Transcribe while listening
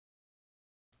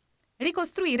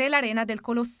Ricostruire l'arena del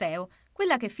Colosseo,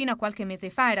 quella che fino a qualche mese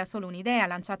fa era solo un'idea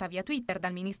lanciata via Twitter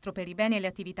dal ministro per i beni e le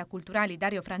attività culturali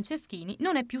Dario Franceschini,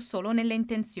 non è più solo nelle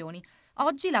intenzioni.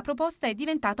 Oggi la proposta è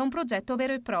diventata un progetto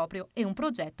vero e proprio e un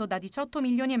progetto da 18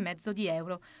 milioni e mezzo di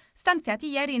euro, stanziati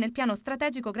ieri nel piano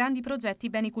strategico grandi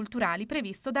progetti beni culturali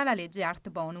previsto dalla legge Art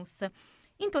Bonus.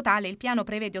 In totale il piano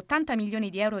prevede 80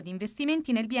 milioni di euro di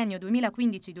investimenti nel biennio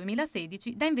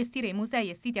 2015-2016 da investire in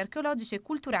musei e siti archeologici e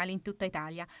culturali in tutta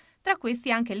Italia. Tra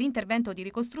questi anche l'intervento di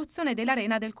ricostruzione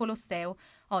dell'arena del Colosseo.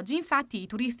 Oggi infatti i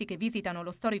turisti che visitano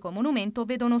lo storico monumento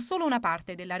vedono solo una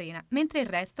parte dell'arena, mentre il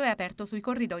resto è aperto sui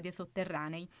corridoi dei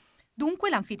sotterranei.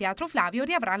 Dunque l'anfiteatro Flavio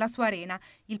riavrà la sua arena.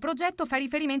 Il progetto fa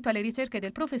riferimento alle ricerche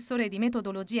del professore di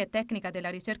metodologia e tecnica della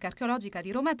ricerca archeologica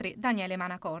di Roma 3, Daniele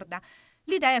Manacorda.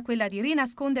 L'idea è quella di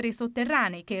rinascondere i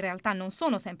sotterranei, che in realtà non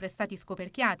sono sempre stati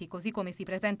scoperchiati, così come si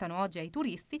presentano oggi ai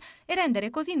turisti, e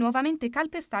rendere così nuovamente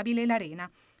calpestabile l'arena.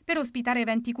 Per ospitare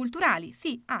eventi culturali,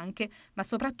 sì, anche, ma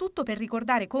soprattutto per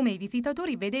ricordare come i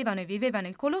visitatori vedevano e vivevano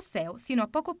il Colosseo sino a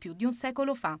poco più di un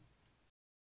secolo fa.